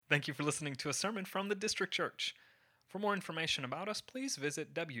Thank you for listening to a sermon from the District Church. For more information about us, please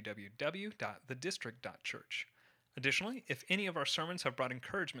visit www.thedistrict.church. Additionally, if any of our sermons have brought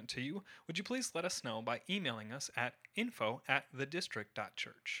encouragement to you, would you please let us know by emailing us at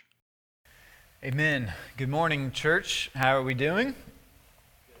info@thedistrict.church. Amen. Good morning, church. How are we doing?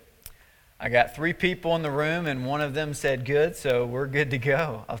 I got 3 people in the room, and one of them said good, so we're good to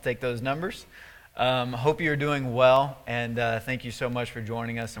go. I'll take those numbers. Hope you're doing well, and thank you so much for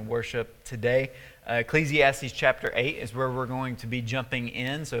joining us in worship today. Ecclesiastes chapter 8 is where we're going to be jumping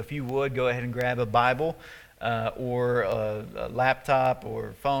in, so if you would, go ahead and grab a Bible or a laptop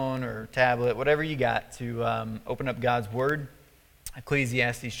or phone or tablet, whatever you got to open up God's Word.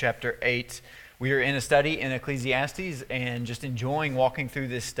 Ecclesiastes chapter 8. We are in a study in Ecclesiastes and just enjoying walking through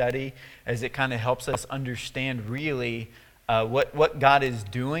this study as it kind of helps us understand really what God is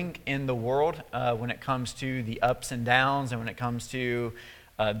doing in the world when it comes to the ups and downs and when it comes to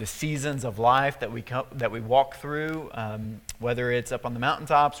the seasons of life that we walk through, whether it's up on the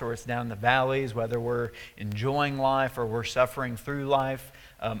mountaintops or it's down in the valleys, whether we're enjoying life or we're suffering through life.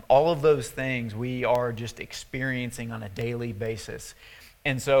 All of those things we are just experiencing on a daily basis.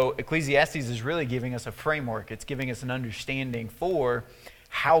 And so Ecclesiastes is really giving us a framework. It's giving us an understanding for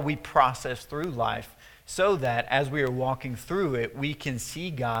how we process through life so that as we are walking through it, we can see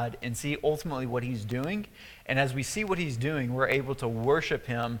God and see ultimately what He's doing. And as we see what He's doing, we're able to worship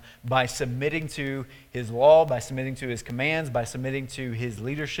Him by submitting to His law, by submitting to His commands, by submitting to His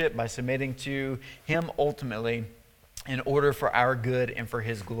leadership, by submitting to Him ultimately in order for our good and for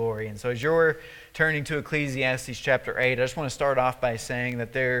His glory. And so as you're turning to Ecclesiastes chapter 8, I just want to start off by saying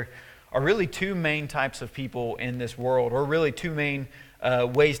that there are really 2 main types of people in this world, or really 2 main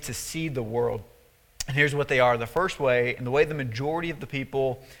ways to see the world. And here's what they are. The first way, and the way the majority of the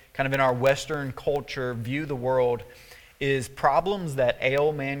people kind of in our Western culture view the world, is problems that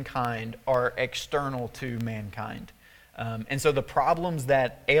ail mankind are external to mankind. And so the problems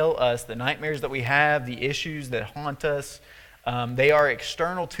that ail us, the nightmares that we have, the issues that haunt us, they are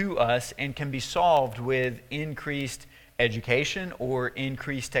external to us and can be solved with increased education or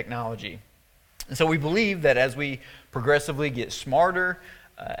increased technology. And so we believe that as we progressively get smarter,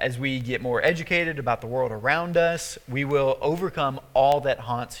 as we get more educated about the world around us, we will overcome all that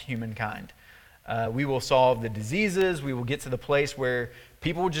haunts humankind. We will solve the diseases. We will get to the place where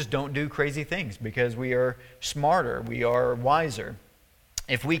people just don't do crazy things because we are smarter, we are wiser.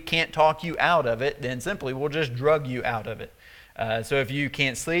 If we can't talk you out of it, then simply we'll just drug you out of it. So if you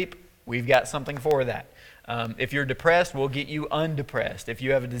can't sleep, we've got something for that. If you're depressed, we'll get you undepressed. If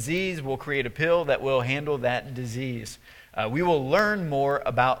you have a disease, we'll create a pill that will handle that disease. We will learn more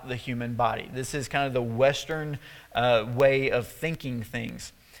about the human body. This is kind of the Western way of thinking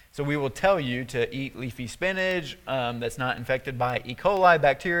things. So we will tell you to eat leafy spinach that's not infected by E. coli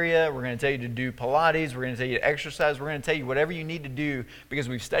bacteria. We're going to tell you to do Pilates. We're going to tell you to exercise. We're going to tell you whatever you need to do because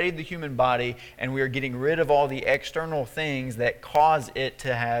we've studied the human body and we are getting rid of all the external things that cause it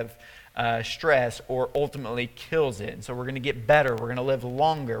to have stress or ultimately kills it. And so we're going to get better. We're going to live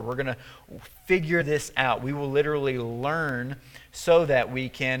longer. We're going to figure this out. We will literally learn so that we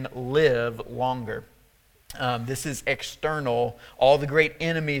can live longer. This is external. All the great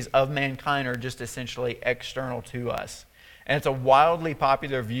enemies of mankind are just essentially external to us. And it's a wildly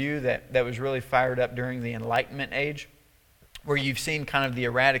popular view that was really fired up during the Enlightenment age, where you've seen kind of the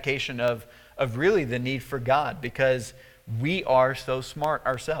eradication of really the need for God because we are so smart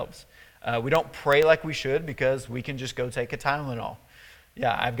ourselves. We don't pray like we should because we can just go take a Tylenol.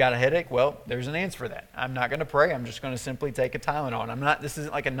 Yeah, I've got a headache. Well, there's an answer for that. I'm not going to pray. I'm just going to simply take a Tylenol. And this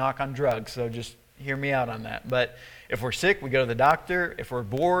isn't like a knock on drugs, so just hear me out on that. But if we're sick, we go to the doctor. If we're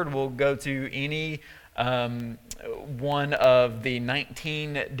bored, we'll go to any one of the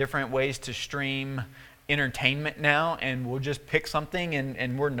 19 different ways to stream entertainment now, and we'll just pick something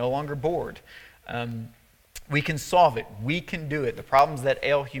and we're no longer bored. We can solve it. We can do it. The problems that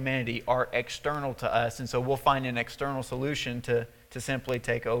ail humanity are external to us, and so we'll find an external solution to simply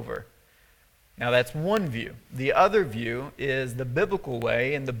take over. Now that's one view. The other view is the biblical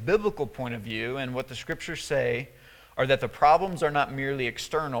way, and the biblical point of view, and what the scriptures say are that the problems are not merely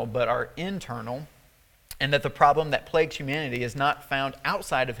external, but are internal, and that the problem that plagues humanity is not found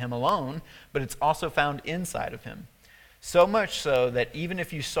outside of Him alone, but it's also found inside of Him. So much so that even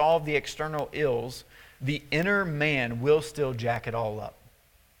if you solve the external ills, the inner man will still jack it all up.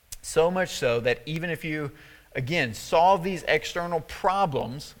 So much so that even if you again, solve these external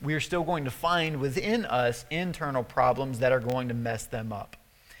problems, we are still going to find within us internal problems that are going to mess them up.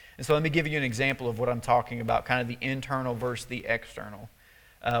 And so let me give you an example of what I'm talking about, kind of the internal versus the external.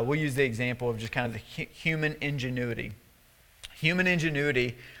 We'll use the example of just kind of the human ingenuity. Human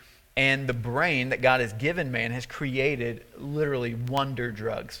ingenuity and the brain that God has given man has created literally wonder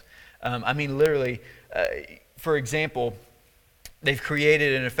drugs. Literally, for example, they've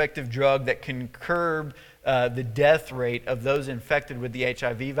created an effective drug that can curb the death rate of those infected with the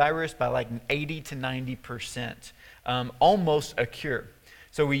HIV virus by like 80 to 90%, almost a cure.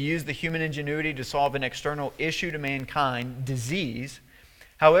 So we use the human ingenuity to solve an external issue to mankind, disease.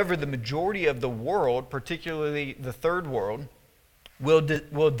 However, the majority of the world, particularly the third world,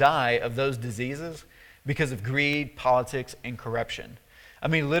 will die of those diseases because of greed, politics, and corruption.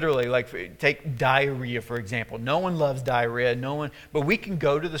 Literally, like take diarrhea, for example. No one loves diarrhea, but we can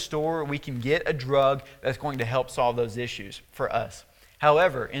go to the store, we can get a drug that's going to help solve those issues for us.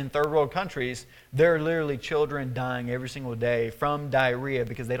 However, in third world countries, there are literally children dying every single day from diarrhea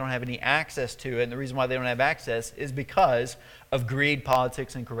because they don't have any access to it. And the reason why they don't have access is because of greed,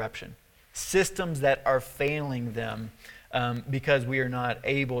 politics, and corruption. Systems that are failing them because we are not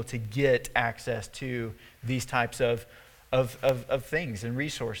able to get access to these types of things and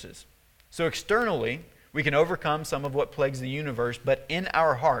resources. So externally, we can overcome some of what plagues the universe, but in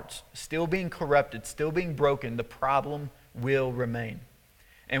our hearts, still being corrupted, still being broken, the problem will remain.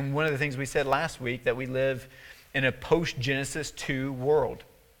 And one of the things we said last week, that we live in a post-Genesis 2 world.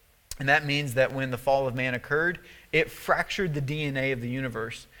 And that means that when the fall of man occurred, it fractured the DNA of the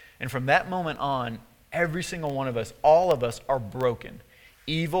universe. And from that moment on, every single one of us, all of us, are broken.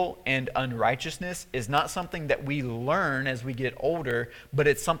 Evil and unrighteousness is not something that we learn as we get older, but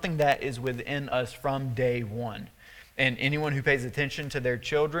it's something that is within us from day one. And anyone who pays attention to their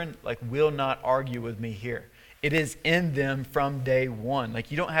children, will not argue with me here. It is in them from day one.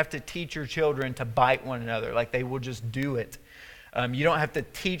 You don't have to teach your children to bite one another. They will just do it. You don't have to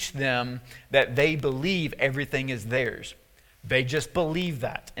teach them that they believe everything is theirs. They just believe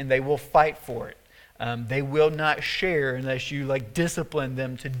that, and they will fight for it. They will not share unless you discipline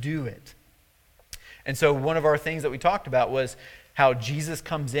them to do it. And so one of our things that we talked about was how Jesus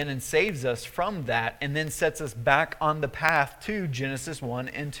comes in and saves us from that and then sets us back on the path to Genesis 1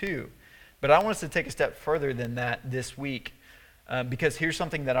 and 2. But I want us to take a step further than that this week because here's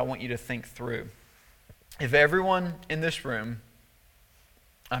something that I want you to think through. If everyone in this room,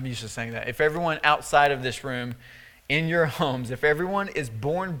 I'm used to saying that, if everyone outside of this room, in your homes, if everyone is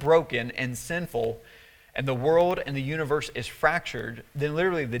born broken and sinful, and the world and the universe is fractured, then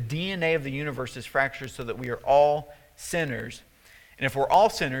literally the DNA of the universe is fractured so that we are all sinners. And if we're all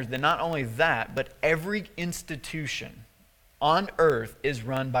sinners, then not only that, but every institution on earth is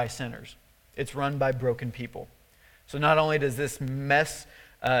run by sinners. It's run by broken people. So not only does this mess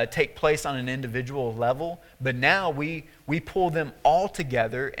take place on an individual level, but now we pull them all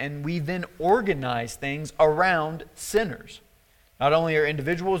together and we then organize things around sinners. Not only are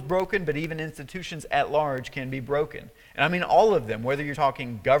individuals broken, but even institutions at large can be broken. And all of them, whether you're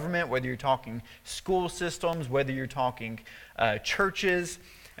talking government, whether you're talking school systems, whether you're talking churches.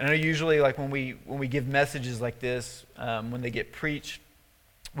 And I know usually when we give messages like this, when they get preached,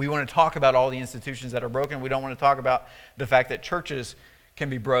 we want to talk about all the institutions that are broken. We don't want to talk about the fact that churches can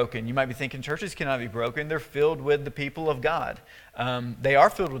be broken. You might be thinking churches cannot be broken. They're filled with the people of God. They are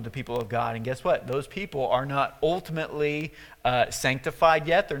filled with the people of God. And guess what? Those people are not ultimately sanctified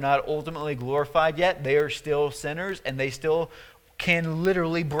yet. They're not ultimately glorified yet. They are still sinners, and they still can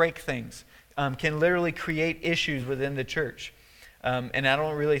literally break things, can literally create issues within the church. And I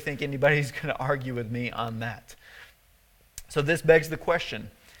don't really think anybody's going to argue with me on that. So this begs the question,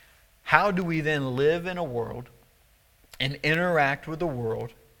 how do we then live in a world and interact with a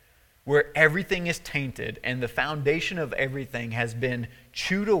world where everything is tainted and the foundation of everything has been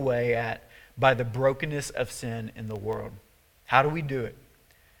chewed away at by the brokenness of sin in the world? How do we do it?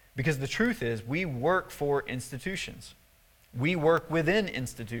 Because the truth is, we work for institutions. We work within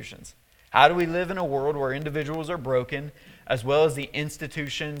institutions. How do we live in a world where individuals are broken as well as the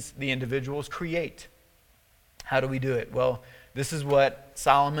institutions the individuals create? How do we do it? Well, this is what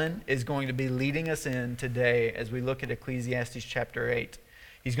Solomon is going to be leading us in today as we look at Ecclesiastes chapter 8.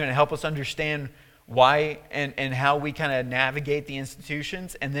 He's going to help us understand why and how we kind of navigate the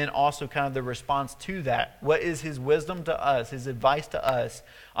institutions, and then also kind of the response to that. What is his wisdom to us, his advice to us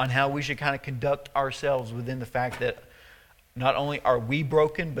on how we should kind of conduct ourselves within the fact that not only are we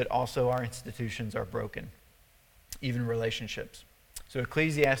broken, but also our institutions are broken, even relationships. So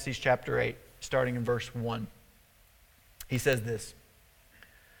Ecclesiastes chapter 8, starting in verse 1. He says this,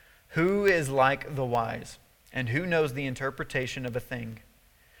 "Who is like the wise, and who knows the interpretation of a thing?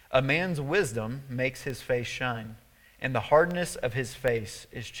 A man's wisdom makes his face shine, and the hardness of his face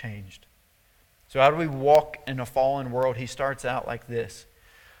is changed." So how do we walk in a fallen world? He starts out like this.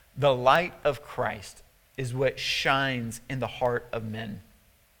 The light of Christ is what shines in the heart of men.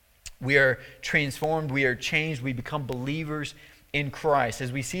 We are transformed, we are changed, we become believers in Christ.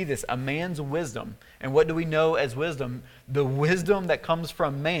 As we see this, a man's wisdom. And what do we know as wisdom? The wisdom that comes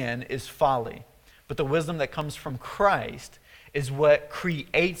from man is folly. But the wisdom that comes from Christ is what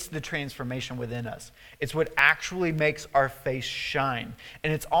creates the transformation within us. It's what actually makes our face shine.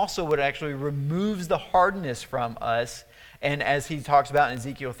 And it's also what actually removes the hardness from us. And as he talks about in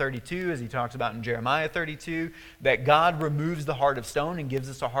Ezekiel 32, as he talks about in Jeremiah 32, that God removes the heart of stone and gives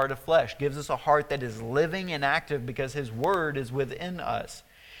us a heart of flesh, gives us a heart that is living and active because his word is within us.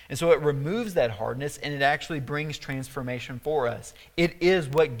 And so it removes that hardness and it actually brings transformation for us. It is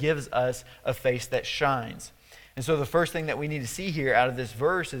what gives us a face that shines. And so the first thing that we need to see here out of this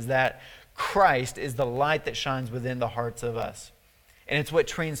verse is that Christ is the light that shines within the hearts of us. And it's what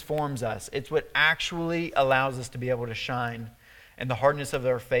transforms us. It's what actually allows us to be able to shine. And the hardness of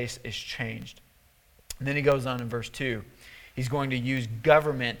our face is changed. And then he goes on in verse 2. He's going to use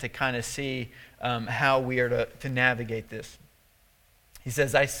government to kind of see how we are to navigate this. He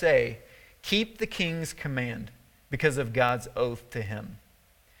says, I say, keep the king's command because of God's oath to him.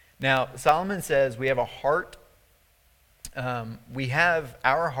 Now, Solomon says we have a heart. We have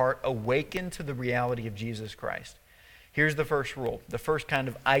our heart awakened to the reality of Jesus Christ. Here's the first rule, the first kind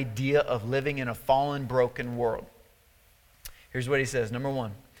of idea of living in a fallen, broken world. Here's what he says. Number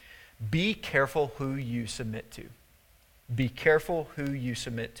one, be careful who you submit to. Be careful who you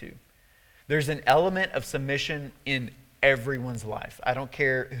submit to. There's an element of submission in everyone's life. I don't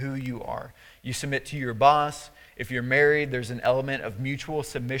care who you are. You submit to your boss. If you're married, there's an element of mutual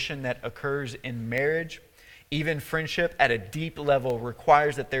submission that occurs in marriage. Even friendship at a deep level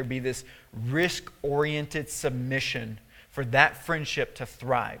requires that there be this risk-oriented submission for that friendship to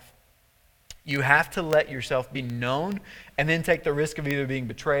thrive. You have to let yourself be known and then take the risk of either being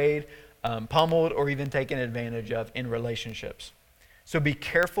betrayed, pummeled, or even taken advantage of in relationships. So be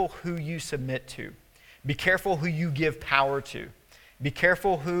careful who you submit to. Be careful who you give power to. Be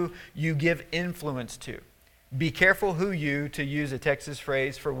careful who you give influence to. Be careful who you, to use a Texas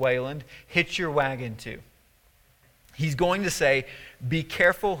phrase for Wayland, hitch your wagon to. He's going to say, be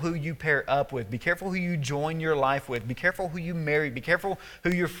careful who you pair up with. Be careful who you join your life with. Be careful who you marry. Be careful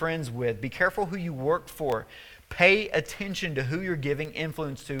who you're friends with. Be careful who you work for. Pay attention to who you're giving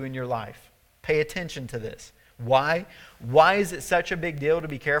influence to in your life. Pay attention to this. Why? Why is it such a big deal to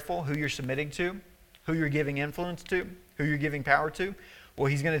be careful who you're submitting to, who you're giving influence to, who you're giving power to? Well,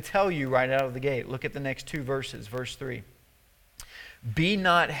 he's going to tell you right out of the gate. Look at the next two verses. Verse 3. Be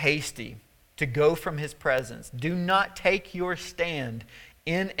not hasty to go from his presence. Do not take your stand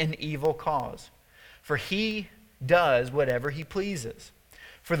in an evil cause, for he does whatever he pleases.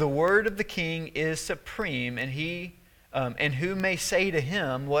 For the word of the king is supreme, and who may say to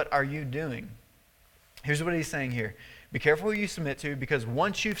him, what are you doing? Here's what he's saying here. Be careful who you submit to, because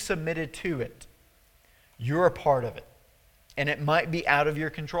once you've submitted to it, you're a part of it, and it might be out of your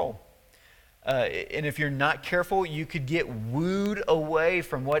control. And if you're not careful, you could get wooed away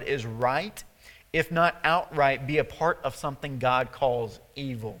from what is right, if not outright be a part of something God calls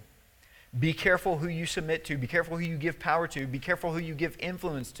evil. Be careful who you submit to. Be careful who you give power to. Be careful who you give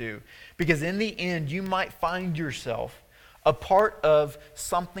influence to. Because in the end, you might find yourself a part of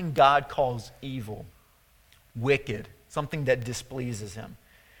something God calls evil, wicked, something that displeases him.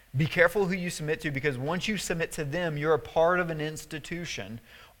 Be careful who you submit to, because once you submit to them, you're a part of an institution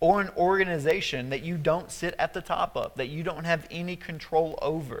or an organization that you don't sit at the top of, that you don't have any control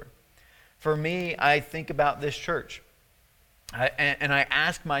over. For me, I think about this church, and I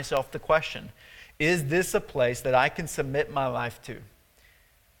ask myself the question, is this a place that I can submit my life to?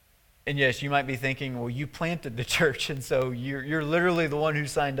 And yes, you might be thinking, well, you planted the church, and so you're literally the one who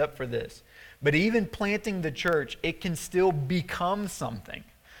signed up for this. But even planting the church, it can still become something.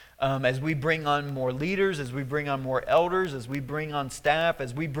 As we bring on more leaders, as we bring on more elders, as we bring on staff,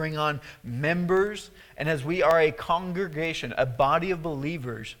 as we bring on members, and as we are a congregation, a body of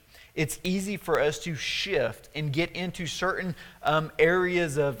believers, it's easy for us to shift and get into certain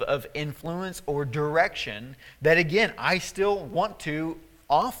areas of influence or direction that, again, I still want to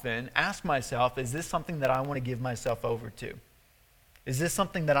often ask myself, is this something that I want to give myself over to? Is this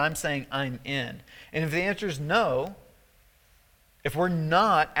something that I'm saying I'm in? And if the answer is no, if we're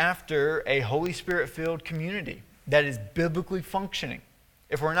not after a Holy Spirit-filled community that is biblically functioning,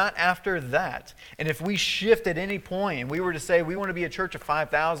 if we're not after that, and if we shift at any point and we were to say we want to be a church of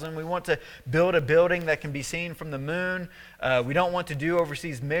 5,000, we want to build a building that can be seen from the moon, we don't want to do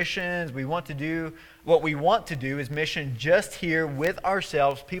overseas missions, what we want to do is mission just here with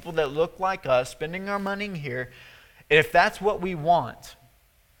ourselves, people that look like us, spending our money here. If that's what we want,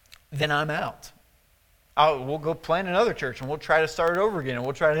 then I'm out. We'll go plant another church and we'll try to start over again, and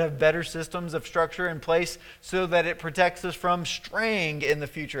we'll try to have better systems of structure in place so that it protects us from straying in the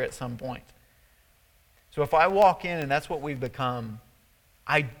future at some point. So if I walk in and that's what we've become,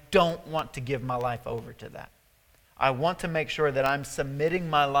 I don't want to give my life over to that. I want to make sure that I'm submitting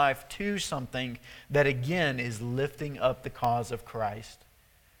my life to something that, again, is lifting up the cause of Christ.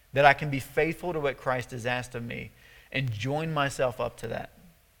 That I can be faithful to what Christ has asked of me and join myself up to that.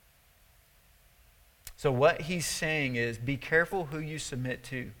 So what he's saying is, be careful who you submit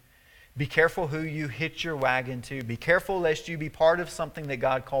to. Be careful who you hitch your wagon to. Be careful lest you be part of something that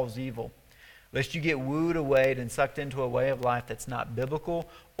God calls evil. Lest you get wooed away and sucked into a way of life that's not biblical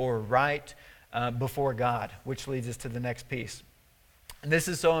or right before God, which leads us to the next piece. And this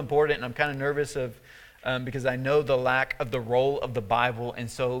is so important, and I'm kind of nervous because I know the lack of the role of the Bible in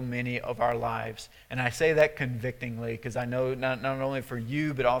so many of our lives. And I say that convictingly because I know not only for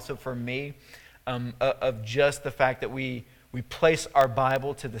you, but also for me, of just the fact that we place our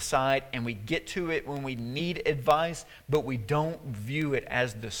Bible to the side and we get to it when we need advice, but we don't view it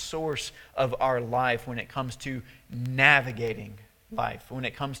as the source of our life when it comes to navigating life, when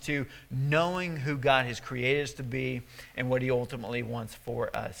it comes to knowing who God has created us to be and what he ultimately wants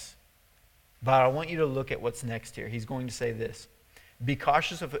for us. But I want you to look at what's next here. He's going to say this. Be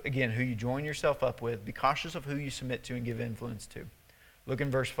cautious of, again, who you join yourself up with. Be cautious of who you submit to and give influence to. Look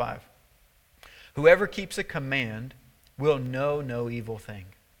in verse 5. Whoever keeps a command will know no evil thing,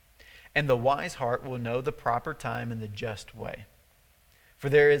 and the wise heart will know the proper time and the just way. For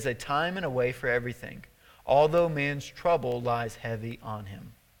there is a time and a way for everything, although man's trouble lies heavy on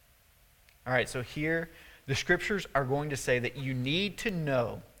him. All right, so here the scriptures are going to say that you need to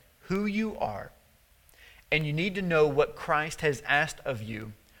know who you are, and you need to know what Christ has asked of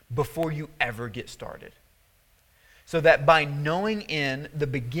you before you ever get started. So that by knowing in the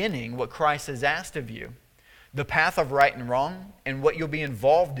beginning what Christ has asked of you, the path of right and wrong, and what you'll be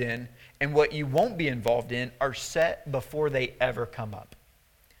involved in, and what you won't be involved in, are set before they ever come up.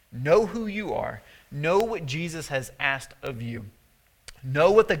 Know who you are. Know what Jesus has asked of you.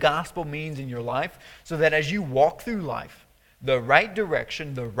 Know what the gospel means in your life, so that as you walk through life, the right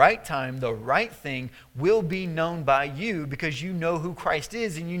direction, the right time, the right thing will be known by you because you know who Christ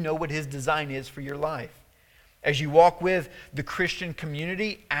is and you know what his design is for your life. As you walk with the Christian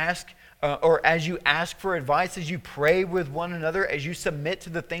community, as you ask for advice, as you pray with one another, as you submit to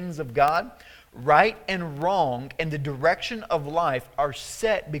the things of God, right and wrong and the direction of life are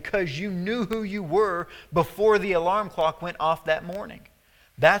set because you knew who you were before the alarm clock went off that morning.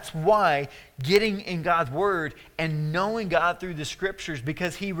 That's why getting in God's Word and knowing God through the Scriptures,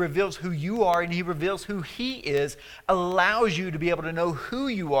 because He reveals who you are and He reveals who He is, allows you to be able to know who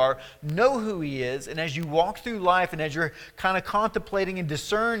you are, know who He is, and as you walk through life and as you're kind of contemplating and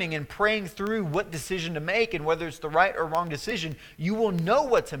discerning and praying through what decision to make and whether it's the right or wrong decision, you will know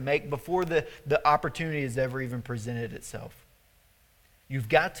what to make before the opportunity has ever even presented itself. You've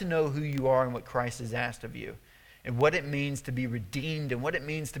got to know who you are and what Christ has asked of you, and what it means to be redeemed and what it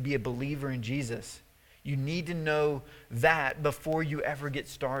means to be a believer in Jesus. You need to know that before you ever get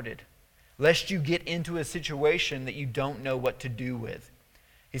started, lest you get into a situation that you don't know what to do with.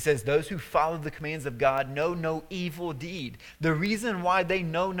 He says, those who follow the commands of God know no evil deed. The reason why they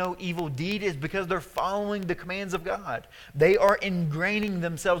know no evil deed is because they're following the commands of God. They are ingraining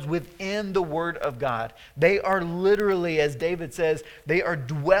themselves within the Word of God. They are literally, as David says, they are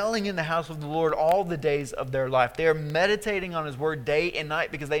dwelling in the house of the Lord all the days of their life. They are meditating on His Word day and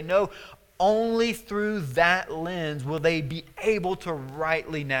night because they know only through that lens will they be able to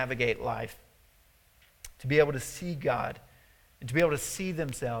rightly navigate life, to be able to see God, and to be able to see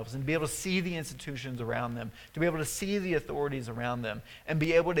themselves and be able to see the institutions around them, to be able to see the authorities around them, and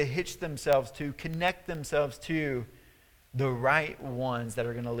be able to hitch themselves to, connect themselves to the right ones that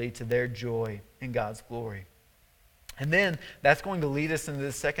are going to lead to their joy in God's glory. And then that's going to lead us into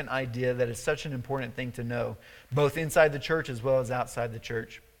the second idea that is such an important thing to know, both inside the church as well as outside the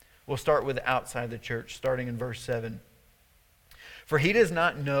church. We'll start with outside the church, starting in verse 7. For he does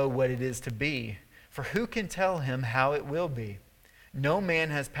not know what it is to be, for who can tell him how it will be? No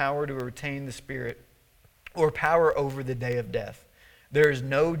man has power to retain the Spirit or power over the day of death. There is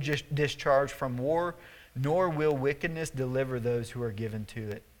no discharge from war, nor will wickedness deliver those who are given to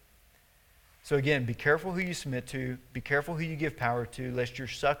it. So again, be careful who you submit to. Be careful who you give power to, lest you're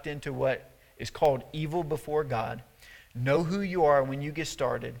sucked into what is called evil before God. Know who you are when you get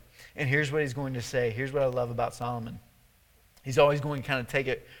started. And here's what he's going to say. Here's what I love about Solomon. He's always going to kind of take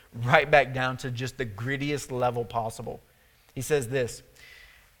it right back down to just the grittiest level possible. He says this,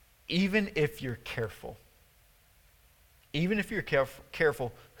 even if you're careful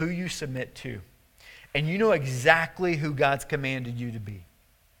who you submit to, and you know exactly who God's commanded you to be,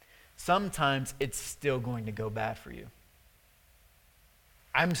 sometimes it's still going to go bad for you.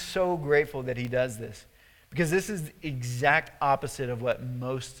 I'm so grateful that he does this, because this is the exact opposite of what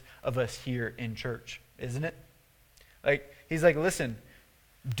most of us hear in church, isn't it? Like, he's like, listen,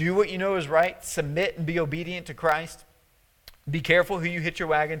 do what you know is right, submit and be obedient to Christ, be careful who you hitch your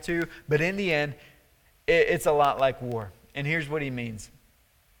wagon to, but in the end, it's a lot like war. And here's what he means.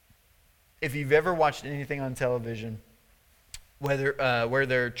 If you've ever watched anything on television, where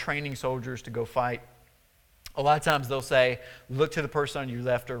they're training soldiers to go fight, a lot of times they'll say, look to the person on your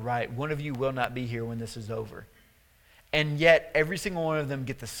left or right. One of you will not be here when this is over. And yet, every single one of them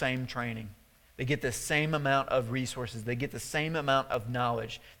get the same training. They get the same amount of resources. They get the same amount of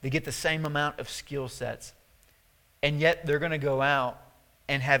knowledge. They get the same amount of skill sets. And yet, they're going to go out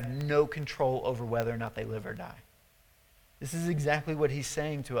and have no control over whether or not they live or die. This is exactly what he's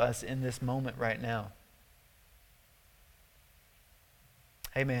saying to us in this moment right now.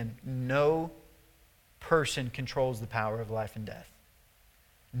 Hey man, no person controls the power of life and death.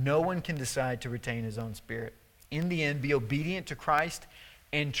 No one can decide to retain his own spirit. In the end, be obedient to Christ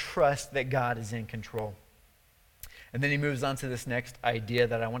and trust that God is in control. And then he moves on to this next idea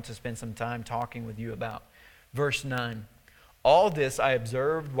that I want to spend some time talking with you about. Verse 9. All this I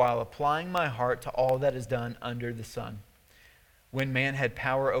observed while applying my heart to all that is done under the sun, when man had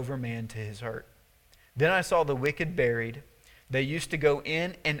power over man to his hurt. Then I saw the wicked buried. They used to go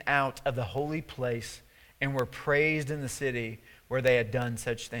in and out of the holy place and were praised in the city where they had done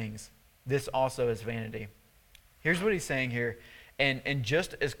such things. This also is vanity. Here's what he's saying here, and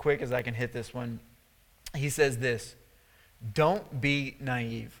just as quick as I can hit this one, he says this: don't be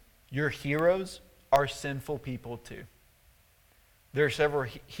naive. Your heroes are sinful people too. There are several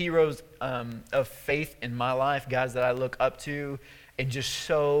heroes of faith in my life, guys that I look up to and just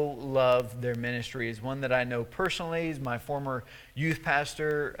so love their ministries. One that I know personally is my former youth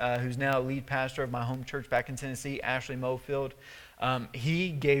pastor, who's now lead pastor of my home church back in Tennessee, Ashley Mofield. He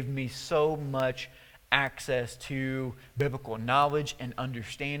gave me so much access to biblical knowledge and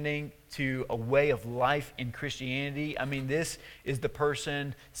understanding, to a way of life in Christianity. I mean, this is the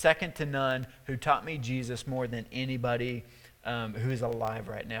person, second to none, who taught me Jesus more than anybody who is alive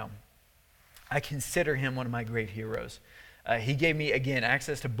right now. I consider him one of my great heroes. He gave me, again,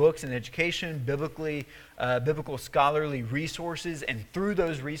 access to books and education, biblical scholarly resources, and through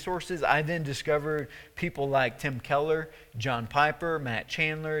those resources, I then discovered people like Tim Keller, John Piper, Matt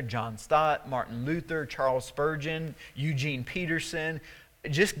Chandler, John Stott, Martin Luther, Charles Spurgeon, Eugene Peterson,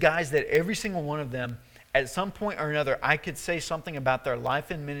 just guys that every single one of them, at some point or another, I could say something about their life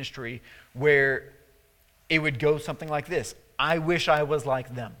and ministry where it would go something like this: I wish I was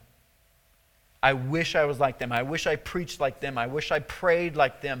like them. I wish I was like them. I wish I preached like them. I wish I prayed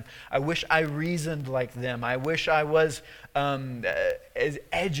like them. I wish I reasoned like them. I wish I was as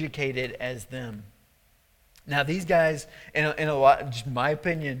educated as them. Now, these guys, in a lot, just my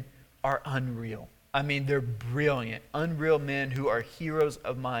opinion, are unreal. I mean, they're brilliant, unreal men who are heroes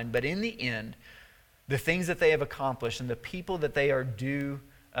of mine. But in the end, the things that they have accomplished and the people that they are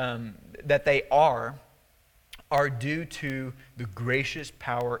are due to the gracious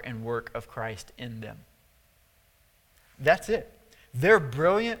power and work of Christ in them. That's it. They're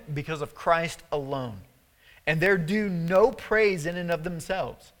brilliant because of Christ alone. And they're due no praise in and of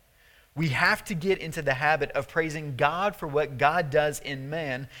themselves. We have to get into the habit of praising God for what God does in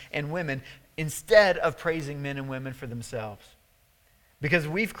men and women instead of praising men and women for themselves. Because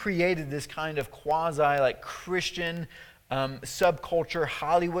we've created this kind of Christian subculture,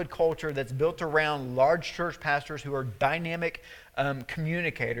 Hollywood culture that's built around large church pastors who are dynamic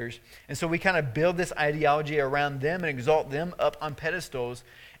communicators. And so we kind of build this ideology around them and exalt them up on pedestals,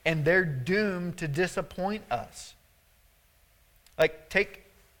 and they're doomed to disappoint us. Like, take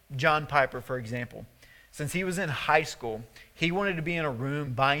John Piper, for example. Since he was in high school, he wanted to be in a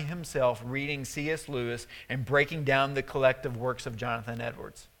room by himself reading C.S. Lewis and breaking down the collective works of Jonathan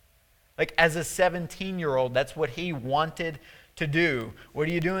Edwards. Like, as a 17-year-old, that's what he wanted to do. What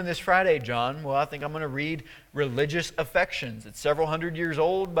are you doing this Friday, John? Well, I think I'm going to read Religious Affections. It's several hundred years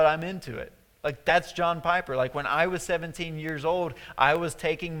old, but I'm into it. Like, that's John Piper. Like, when I was 17 years old, I was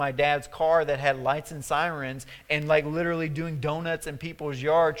taking my dad's car that had lights and sirens and literally doing donuts in people's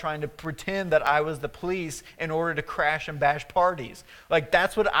yard, trying to pretend that I was the police in order to crash and bash parties. Like,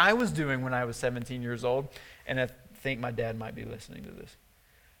 that's what I was doing when I was 17 years old. And I think my dad might be listening to this.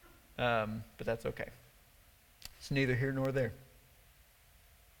 But that's okay. It's neither here nor there.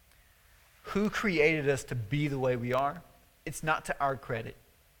 Who created us to be the way we are? It's not to our credit.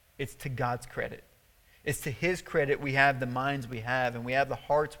 It's to God's credit. It's to His credit we have the minds we have, and we have the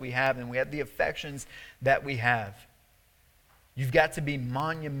hearts we have, and we have the affections that we have. You've got to be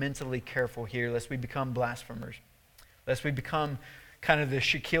monumentally careful here lest we become blasphemers, lest we become kind of the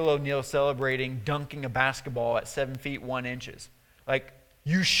Shaquille O'Neal celebrating dunking a basketball at 7 feet 1 inches. Like,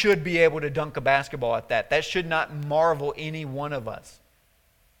 you should be able to dunk a basketball at that. That should not marvel any one of us.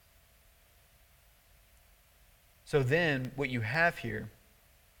 So then, what you have here,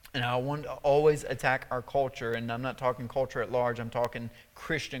 and I want to always attack our culture, and I'm not talking culture at large, I'm talking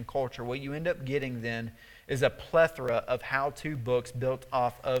Christian culture. What you end up getting then is a plethora of how-to books built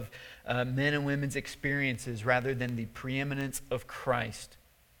off of men and women's experiences rather than the preeminence of Christ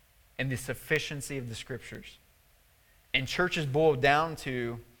and the sufficiency of the Scriptures. And churches boil down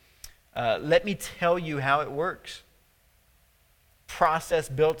to, let me tell you how it works. Process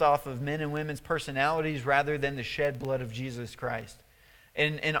built off of men and women's personalities rather than the shed blood of Jesus Christ.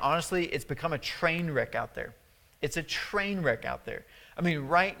 And honestly, it's become a train wreck out there. It's a train wreck out there. I mean,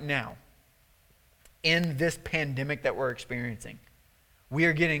 right now, in this pandemic that we're experiencing, we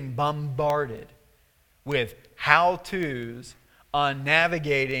are getting bombarded with how-tos on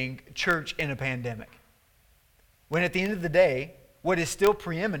navigating church in a pandemic. When at the end of the day, what is still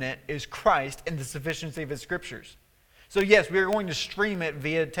preeminent is Christ and the sufficiency of His Scriptures. So yes, we are going to stream it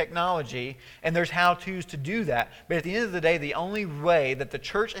via technology, and there's how-tos to do that. But at the end of the day, the only way that the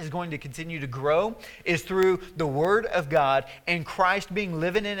church is going to continue to grow is through the Word of God and Christ being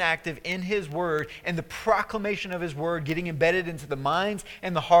living and active in His Word and the proclamation of His Word getting embedded into the minds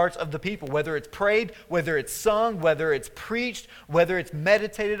and the hearts of the people. Whether it's prayed, whether it's sung, whether it's preached, whether it's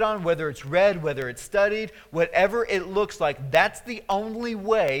meditated on, whether it's read, whether it's studied, whatever it looks like, that's the only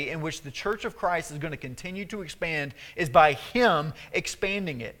way in which the Church of Christ is going to continue to expand, is by Him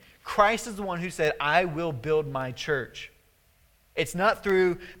expanding it. Christ is the one who said, I will build my church. It's not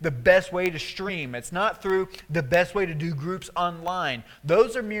through the best way to stream. It's not through the best way to do groups online.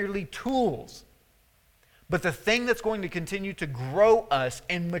 Those are merely tools. But the thing that's going to continue to grow us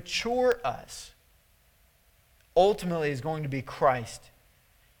and mature us ultimately is going to be Christ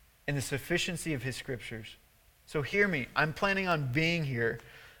and the sufficiency of His Scriptures. So hear me. I'm planning on being here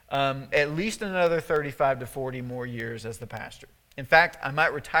at least another 35 to 40 more years as the pastor. In fact, I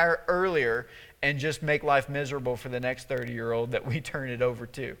might retire earlier and just make life miserable for the next 30-year-old that we turn it over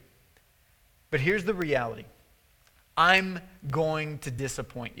to. But here's the reality. I'm going to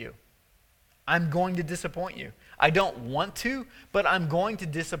disappoint you. I'm going to disappoint you. I don't want to, but I'm going to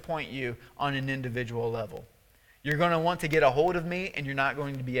disappoint you on an individual level. You're going to want to get a hold of me, and you're not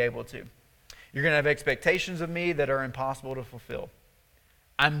going to be able to. You're going to have expectations of me that are impossible to fulfill.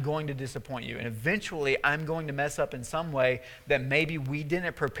 I'm going to disappoint you. And eventually, I'm going to mess up in some way that maybe we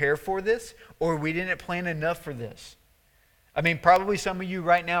didn't prepare for this or we didn't plan enough for this. I mean, probably some of you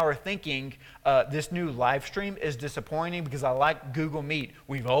right now are thinking this new live stream is disappointing because I like Google Meet.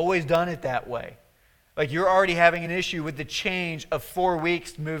 We've always done it that way. Like, you're already having an issue with the change of 4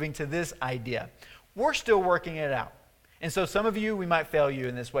 weeks moving to this idea. We're still working it out. And so some of you, we might fail you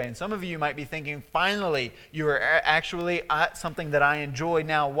in this way. And some of you might be thinking, finally, you are actually at something that I enjoy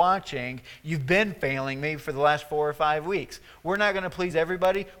now watching. You've been failing me for the last 4 or 5 weeks. We're not going to please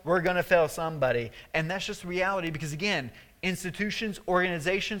everybody. We're going to fail somebody. And that's just reality because, again, institutions,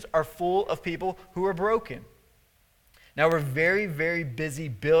 organizations are full of people who are broken. Now, we're very, very busy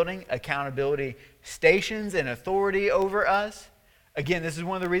building accountability stations and authority over us. Again, this is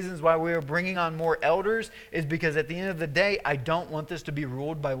one of the reasons why we are bringing on more elders, is because at the end of the day, I don't want this to be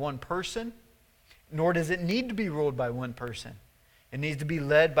ruled by one person, nor does it need to be ruled by one person. It needs to be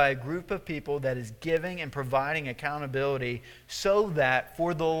led by a group of people that is giving and providing accountability so that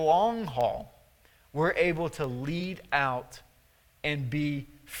for the long haul, we're able to lead out and be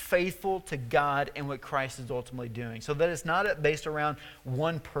faithful to God and what Christ is ultimately doing. So that it's not based around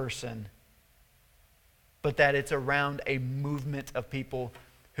one person, but that it's around a movement of people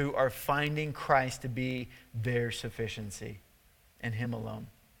who are finding Christ to be their sufficiency and Him alone.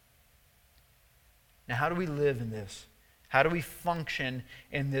 Now, how do we live in this? How do we function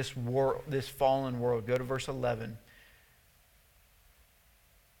in this world, this fallen world? Go to verse 11.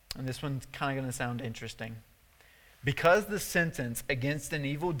 And this one's kind of going to sound interesting. Because the sentence against an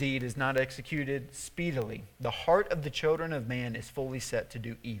evil deed is not executed speedily, the heart of the children of man is fully set to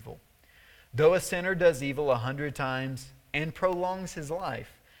do evil. Though a sinner does evil 100 times and prolongs his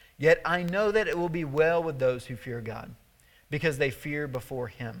life, yet I know that it will be well with those who fear God, because they fear before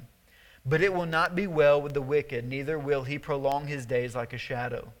Him. But it will not be well with the wicked, neither will he prolong his days like a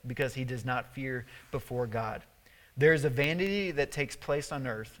shadow, because he does not fear before God. There is a vanity that takes place on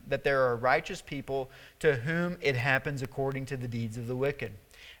earth, that there are righteous people to whom it happens according to the deeds of the wicked.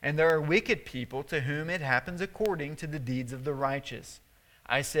 And there are wicked people to whom it happens according to the deeds of the righteous.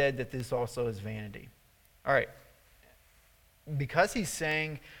 I said that this also is vanity. All right. Because he's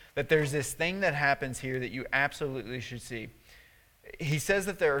saying that there's this thing that happens here that you absolutely should see. He says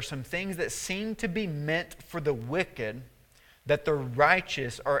that there are some things that seem to be meant for the wicked that the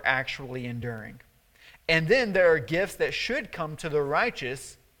righteous are actually enduring. And then there are gifts that should come to the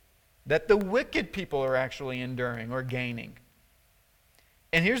righteous that the wicked people are actually enduring or gaining.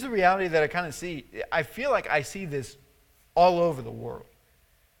 And here's the reality that I kind of see. I feel like I see this all over the world.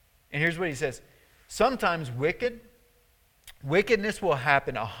 And here's what he says. Sometimes wickedness will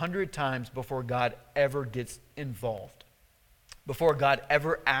happen 100 times before God ever gets involved. Before God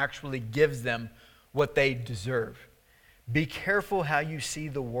ever actually gives them what they deserve. Be careful how you see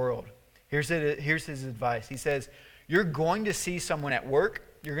the world. Here's his advice. He says, you're going to see someone at work.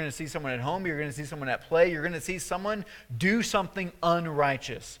 You're going to see someone at home. You're going to see someone at play. You're going to see someone do something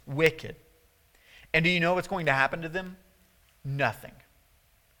unrighteous, wicked. And do you know what's going to happen to them? Nothing.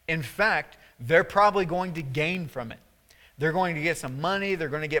 In fact, they're probably going to gain from it. They're going to get some money. They're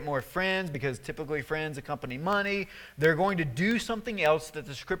going to get more friends because typically friends accompany money. They're going to do something else that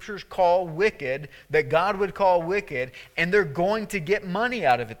the scriptures call wicked, that God would call wicked, and they're going to get money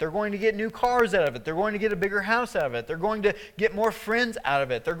out of it. They're going to get new cars out of it. They're going to get a bigger house out of it. They're going to get more friends out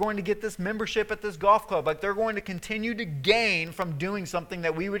of it. They're going to get this membership at this golf club. Like they're going to continue to gain from doing something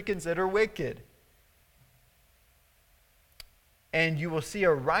that we would consider wicked. And you will see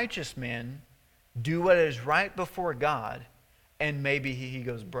a righteous man do what is right before God, and maybe he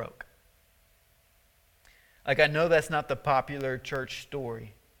goes broke. Like, I know that's not the popular church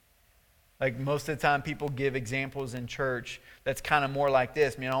story. Like, most of the time people give examples in church that's kind of more like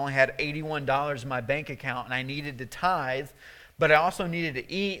this. I mean, I only had $81 in my bank account, and I needed to tithe, but I also needed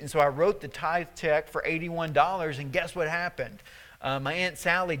to eat, and so I wrote the tithe check for $81, and guess what happened? My Aunt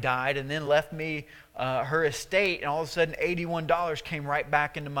Sally died and then left me her estate, and all of a sudden $81 came right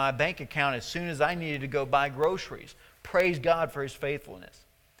back into my bank account as soon as I needed to go buy groceries. Praise God for His faithfulness.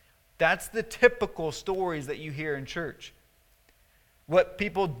 That's the typical stories that you hear in church. What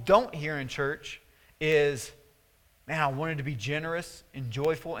people don't hear in church is, man, I wanted to be generous and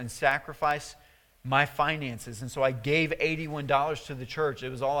joyful and sacrifice my finances, and so I gave $81 to the church. It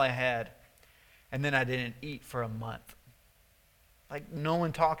was all I had. And then I didn't eat for a month. Like, no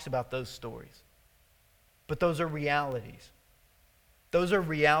one talks about those stories. But those are realities. Those are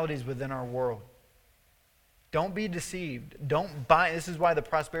realities within our world. Don't be deceived. Don't buy. This is why the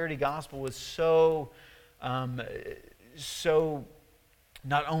prosperity gospel is so not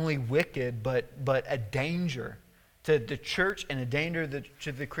only wicked, but a danger to the church and a danger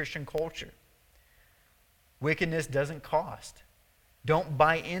to the Christian culture. Wickedness doesn't cost. Don't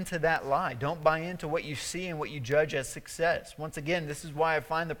buy into that lie. Don't buy into what you see and what you judge as success. Once again, this is why I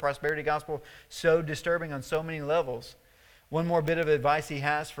find the prosperity gospel so disturbing on so many levels. One more bit of advice he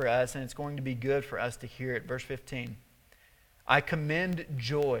has for us, and it's going to be good for us to hear it. Verse 15. I commend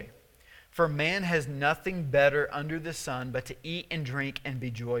joy, for man has nothing better under the sun but to eat and drink and be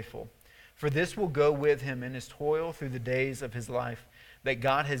joyful. For this will go with him in his toil through the days of his life that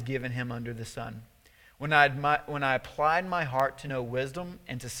God has given him under the sun. When I applied my heart to know wisdom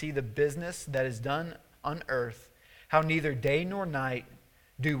and to see the business that is done on earth, how neither day nor night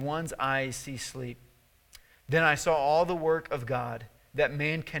do one's eyes see sleep. Then I saw all the work of God, that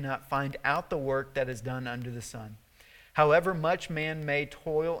man cannot find out the work that is done under the sun. However much man may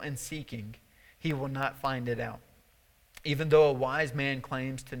toil in seeking, he will not find it out. Even though a wise man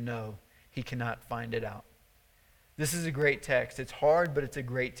claims to know, he cannot find it out. This is a great text. It's hard, but it's a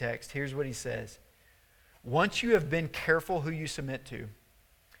great text. Here's what he says. Once you have been careful who you submit to,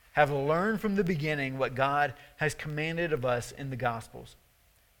 have learned from the beginning what God has commanded of us in the Gospels.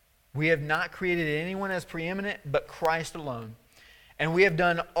 We have not created anyone as preeminent, but Christ alone. And we have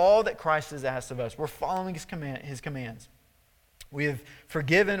done all that Christ has asked of us. We're following His commands. We have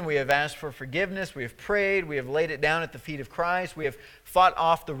forgiven. We have asked for forgiveness. We have prayed. We have laid it down at the feet of Christ. We have fought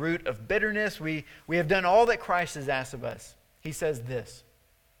off the root of bitterness. We have done all that Christ has asked of us. He says this: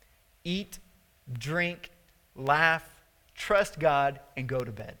 eat, drink, laugh, trust God, and go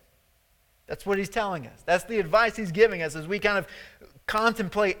to bed. That's what He's telling us. That's the advice He's giving us as we kind of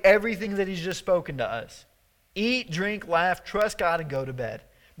contemplate everything that He's just spoken to us. Eat, drink, laugh, trust God, and go to bed.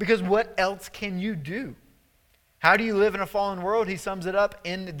 Because what else can you do? How do you live in a fallen world? He sums it up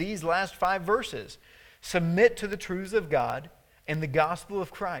in these last 5 verses. Submit to the truths of God and the gospel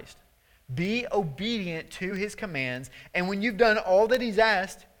of Christ. Be obedient to His commands. And when you've done all that He's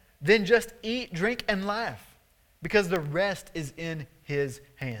asked, then just eat, drink, and laugh. Because the rest is in His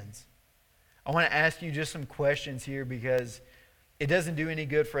hands. I want to ask you just some questions here, because It doesn't do any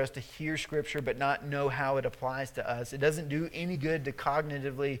good for us to hear Scripture but not know how it applies to us. It doesn't do any good to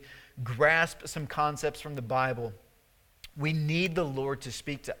cognitively grasp some concepts from the Bible. We need the Lord to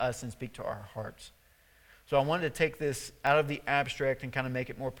speak to us and speak to our hearts. So I wanted to take this out of the abstract and kind of make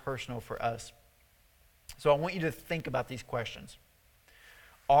it more personal for us. So I want you to think about these questions.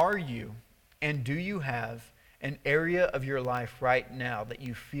 Are you and do you have an area of your life right now that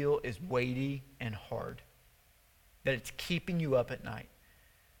you feel is weighty and hard? That it's keeping you up at night?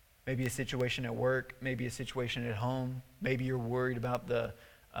 Maybe a situation at work, maybe a situation at home. Maybe you're worried about the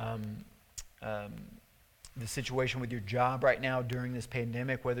situation with your job right now during this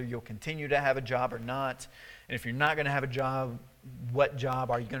pandemic, whether you'll continue to have a job or not. And if you're not going to have a job, what job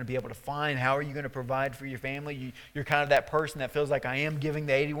are you going to be able to find? How are you going to provide for your family? You're kind of that person that feels like, I am giving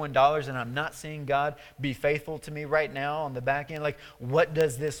the $81 and I'm not seeing God be faithful to me right now on the back end. Like, what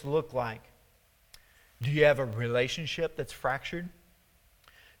does this look like? Do you have a relationship that's fractured?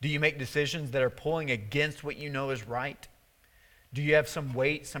 Do you make decisions that are pulling against what you know is right? Do you have some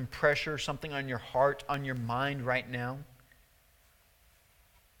weight, some pressure, something on your heart, on your mind right now?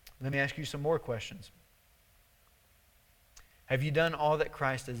 Let me ask you some more questions. Have you done all that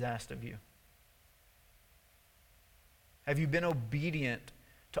Christ has asked of you? Have you been obedient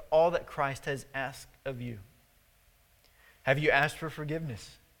to all that Christ has asked of you? Have you asked for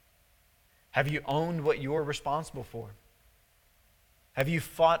forgiveness? Have you owned what you're responsible for? Have you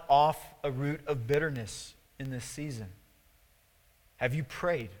fought off a root of bitterness in this season? Have you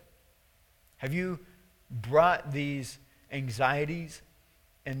prayed? Have you brought these anxieties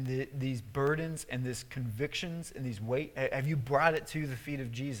and these burdens and these convictions and these weight, have you brought it to the feet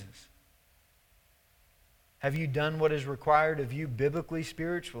of Jesus? Have you done what is required of you biblically,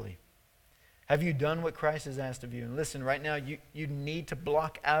 spiritually? Have you done what Christ has asked of you? And listen, right now, you need to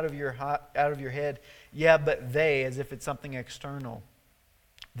block out of your head, yeah, but they, as if it's something external.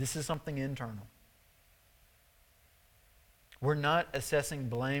 This is something internal. We're not assessing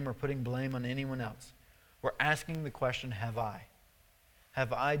blame or putting blame on anyone else. We're asking the question, have I?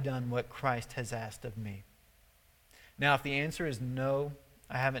 Have I done what Christ has asked of me? Now, if the answer is no,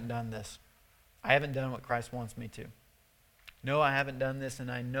 I haven't done this. I haven't done what Christ wants me to. No, I haven't done this,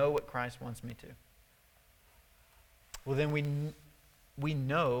 and I know what Christ wants me to. Well, then we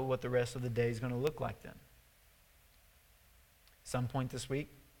know what the rest of the day is going to look like then. Some point this week,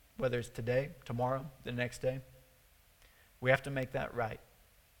 whether it's today, tomorrow, the next day, we have to make that right.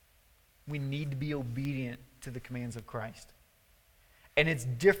 We need to be obedient to the commands of Christ. And it's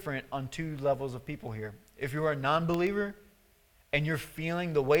different on two levels of people here. If you're a non-believer and you're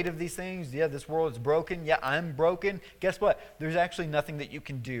feeling the weight of these things, yeah, this world is broken, yeah, I'm broken, guess what? There's actually nothing that you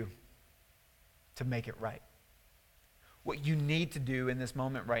can do to make it right. What you need to do in this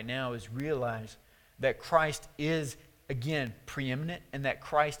moment right now is realize that Christ is, again, preeminent, and that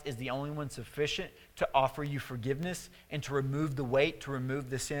Christ is the only one sufficient to offer you forgiveness and to remove the weight, to remove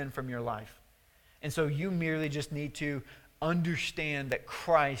the sin from your life. And so you merely just need to understand that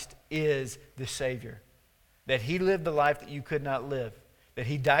Christ is the Savior. That He lived the life that you could not live. That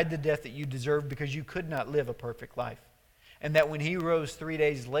He died the death that you deserved because you could not live a perfect life. And that when He rose 3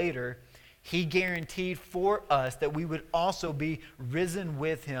 days later, He guaranteed for us that we would also be risen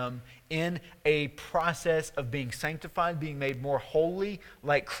with Him in a process of being sanctified, being made more holy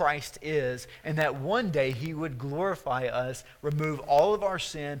like Christ is, and that one day He would glorify us, remove all of our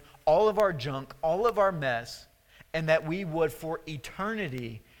sin, all of our junk, all of our mess, and that we would for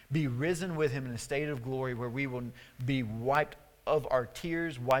eternity be risen with Him in a state of glory where we will be wiped of our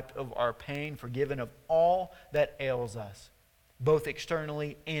tears, wiped of our pain, forgiven of all that ails us, both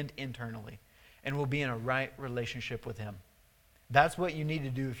externally and internally, and we'll be in a right relationship with Him. That's what you need to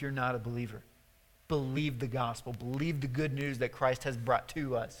do if you're not a believer. Believe the gospel. Believe the good news that Christ has brought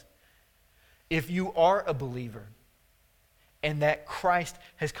to us. If you are a believer and that Christ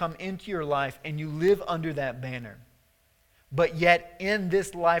has come into your life and you live under that banner, but yet in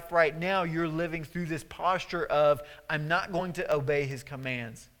this life right now, you're living through this posture of, I'm not going to obey His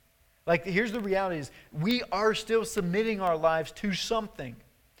commands. Like, here's the reality is, we are still submitting our lives to something.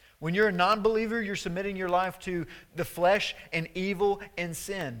 When you're a non-believer, you're submitting your life to the flesh and evil and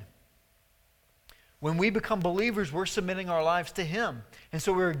sin. When we become believers, we're submitting our lives to Him. And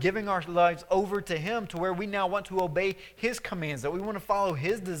so we're giving our lives over to Him to where we now want to obey His commands, that we want to follow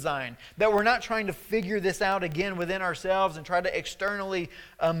His design, that we're not trying to figure this out again within ourselves and try to externally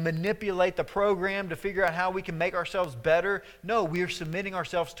manipulate the program to figure out how we can make ourselves better. No, we are submitting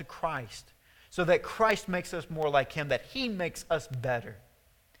ourselves to Christ so that Christ makes us more like Him, that He makes us better.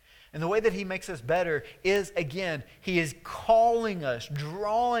 And the way that he makes us better is, again, he is calling us,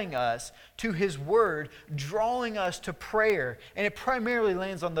 drawing us to his word, drawing us to prayer. And it primarily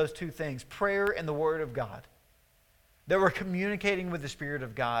lands on those two things, prayer and the word of God. That we're communicating with the Spirit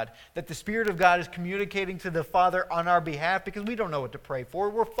of God, that the Spirit of God is communicating to the Father on our behalf because we don't know what to pray for.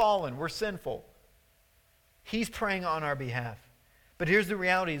 We're fallen. We're sinful. He's praying on our behalf. But here's the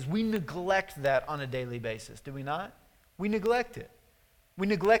reality is we neglect that on a daily basis, do we not? We neglect it. We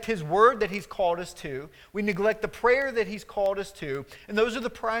neglect his word that he's called us to. We neglect the prayer that he's called us to. And those are the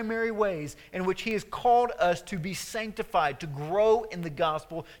primary ways in which he has called us to be sanctified, to grow in the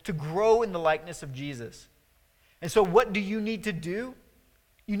gospel, to grow in the likeness of Jesus. And so what do you need to do?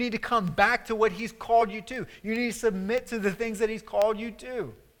 You need to come back to what he's called you to. You need to submit to the things that he's called you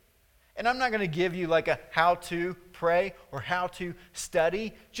to. And I'm not going to give you like a how to pray or how to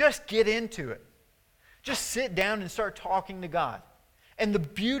study. Just get into it. Just sit down and start talking to God. And the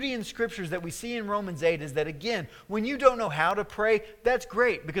beauty in scriptures that we see in Romans 8 is that, again, when you don't know how to pray, that's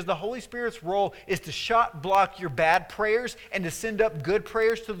great because the Holy Spirit's role is to shot block your bad prayers and to send up good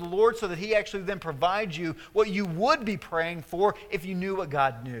prayers to the Lord so that he actually then provides you what you would be praying for if you knew what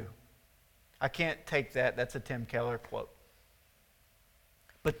God knew. I can't take that. That's a Tim Keller quote.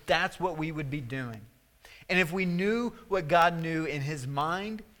 But that's what we would be doing. And if we knew what God knew in his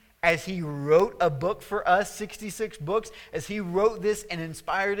mind, as he wrote a book for us, 66 books, as he wrote this and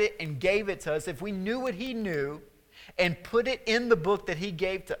inspired it and gave it to us, if we knew what he knew and put it in the book that he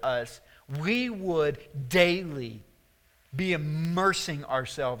gave to us, we would daily be immersing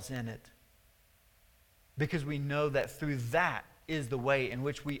ourselves in it. Because we know that through that is the way in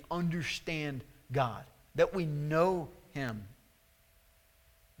which we understand God, that we know him,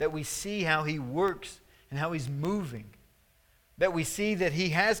 that we see how he works and how he's moving, that we see that he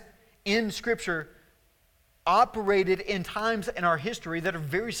has in Scripture operated in times in our history that are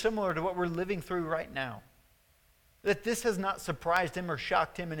very similar to what we're living through right now. That this has not surprised him or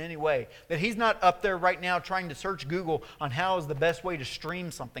shocked him in any way. That he's not up there right now trying to search Google on how is the best way to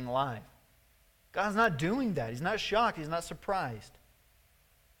stream something live. God's not doing that. He's not shocked. He's not surprised.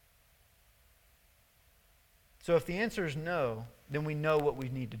 So if the answer is no, then we know what we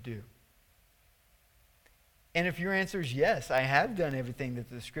need to do. And if your answer is yes, I have done everything that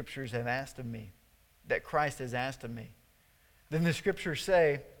the Scriptures have asked of me, that Christ has asked of me, then the Scriptures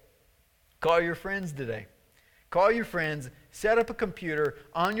say, call your friends today. Call your friends, set up a computer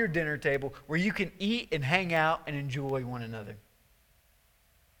on your dinner table where you can eat and hang out and enjoy one another.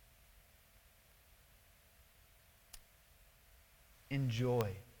 Enjoy.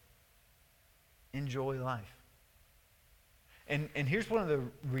 Enjoy life. And here's one of the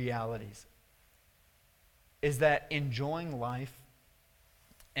realities. Is that enjoying life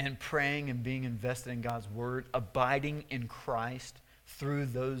and praying and being invested in God's Word, abiding in Christ through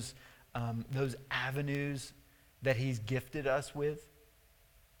those avenues that he's gifted us with,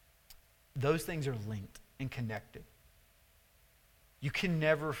 those things are linked and connected. You can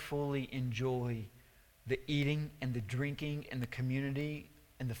never fully enjoy the eating and the drinking and the community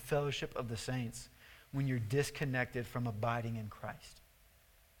and the fellowship of the saints when you're disconnected from abiding in Christ.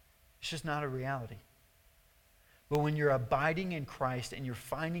 It's just not a reality. But when you're abiding in Christ and you're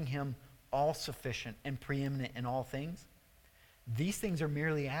finding him all sufficient and preeminent in all things, these things are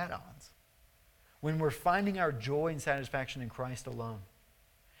merely add-ons. When we're finding our joy and satisfaction in Christ alone,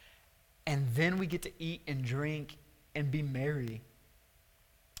 and then we get to eat and drink and be merry,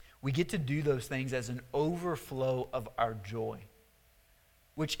 we get to do those things as an overflow of our joy,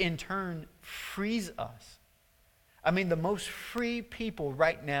 which in turn frees us. I mean, the most free people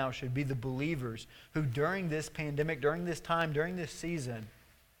right now should be the believers who during this pandemic, during this time, during this season,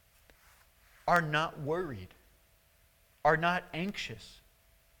 are not worried, are not anxious,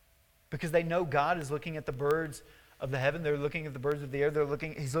 because they know God is looking at the birds of the heaven. They're looking at the birds of the air.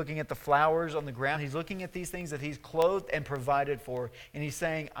 He's looking at the flowers on the ground. He's looking at these things that he's clothed and provided for. And he's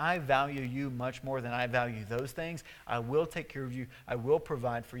saying, I value you much more than I value those things. I will take care of you. I will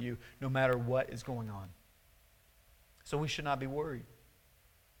provide for you no matter what is going on. So we should not be worried.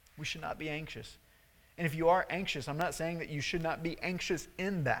 We should not be anxious. And if you are anxious, I'm not saying that you should not be anxious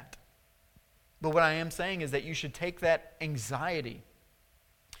in that. But what I am saying is that you should take that anxiety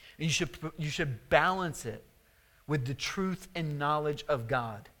and you should balance it with the truth and knowledge of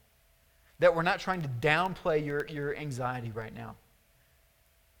God. That we're not trying to downplay your anxiety right now.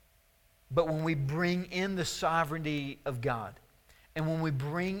 But when we bring in the sovereignty of God, and when we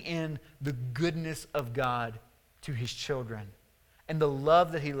bring in the goodness of God to his children, and the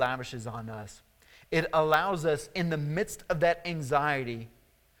love that he lavishes on us, it allows us in the midst of that anxiety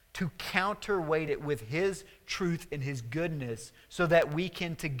to counterweight it with His truth and His goodness so that we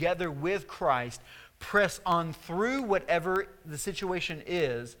can, together with Christ, press on through whatever the situation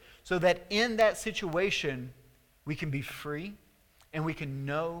is, so that in that situation we can be free and we can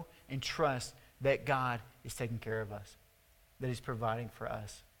know and trust that God is taking care of us, that He's providing for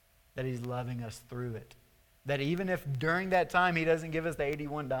us, that He's loving us through it. That even if during that time He doesn't give us the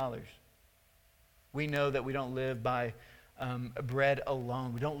 $81, we know that we don't live by bread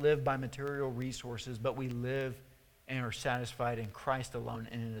alone. We don't live by material resources, but we live and are satisfied in Christ alone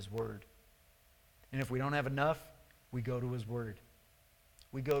and in His Word. And if we don't have enough, we go to His Word.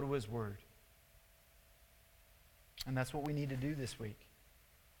 We go to His Word. And that's what we need to do this week.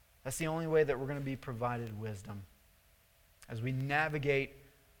 That's the only way that we're going to be provided wisdom. As we navigate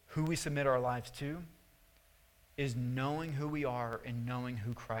who we submit our lives to, is knowing who we are and knowing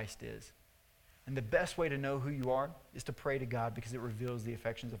who Christ is. And the best way to know who you are is to pray to God, because it reveals the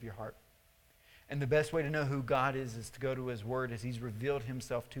affections of your heart. And the best way to know who God is to go to His Word, as He's revealed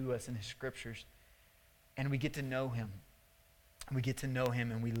Himself to us in His Scriptures. And we get to know Him. We get to know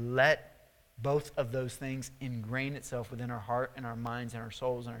Him, and we let both of those things ingrain itself within our heart and our minds and our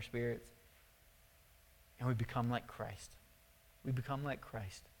souls and our spirits. And we become like Christ. We become like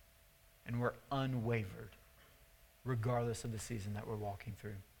Christ. And we're unwavered, regardless of the season that we're walking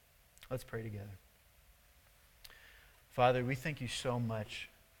through. Let's pray together. Father, we thank You so much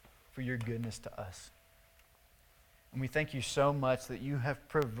for Your goodness to us. And we thank You so much that You have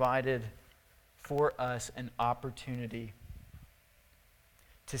provided for us an opportunity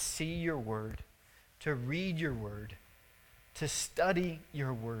to see Your Word, to read Your Word, to study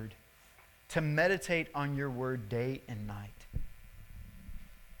Your Word, to meditate on Your Word day and night.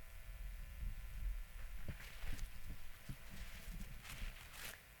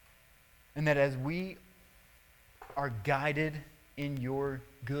 And that as we are guided in Your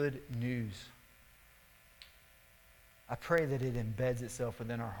good news, I pray that it embeds itself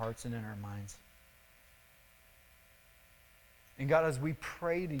within our hearts and in our minds. And God, as we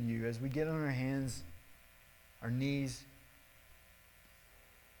pray to You, as we get on our hands, our knees,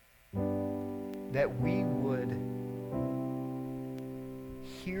 that we would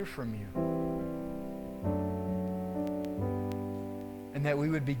hear from You. And that we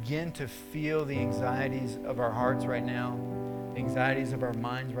would begin to feel the anxieties of our hearts right now, the anxieties of our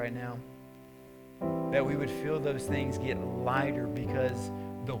minds right now. That we would feel those things get lighter, because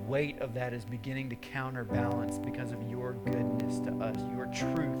the weight of that is beginning to counterbalance because of Your goodness to us, Your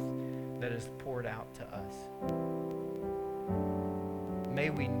truth that is poured out to us.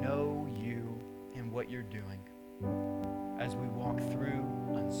 May we know You and what You're doing as we walk through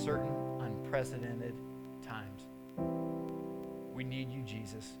uncertain, unprecedented times. We need You,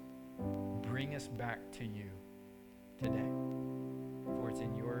 Jesus. Bring us back to You today. For it's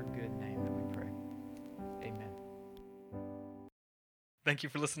in Your good name that we pray. Amen. Thank you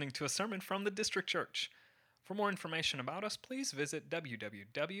for listening to a sermon from the District Church. For more information about us, please visit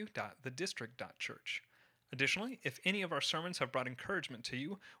www.thedistrict.church. Additionally, if any of our sermons have brought encouragement to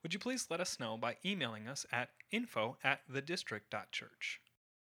you, would you please let us know by emailing us at info@thedistrict.church.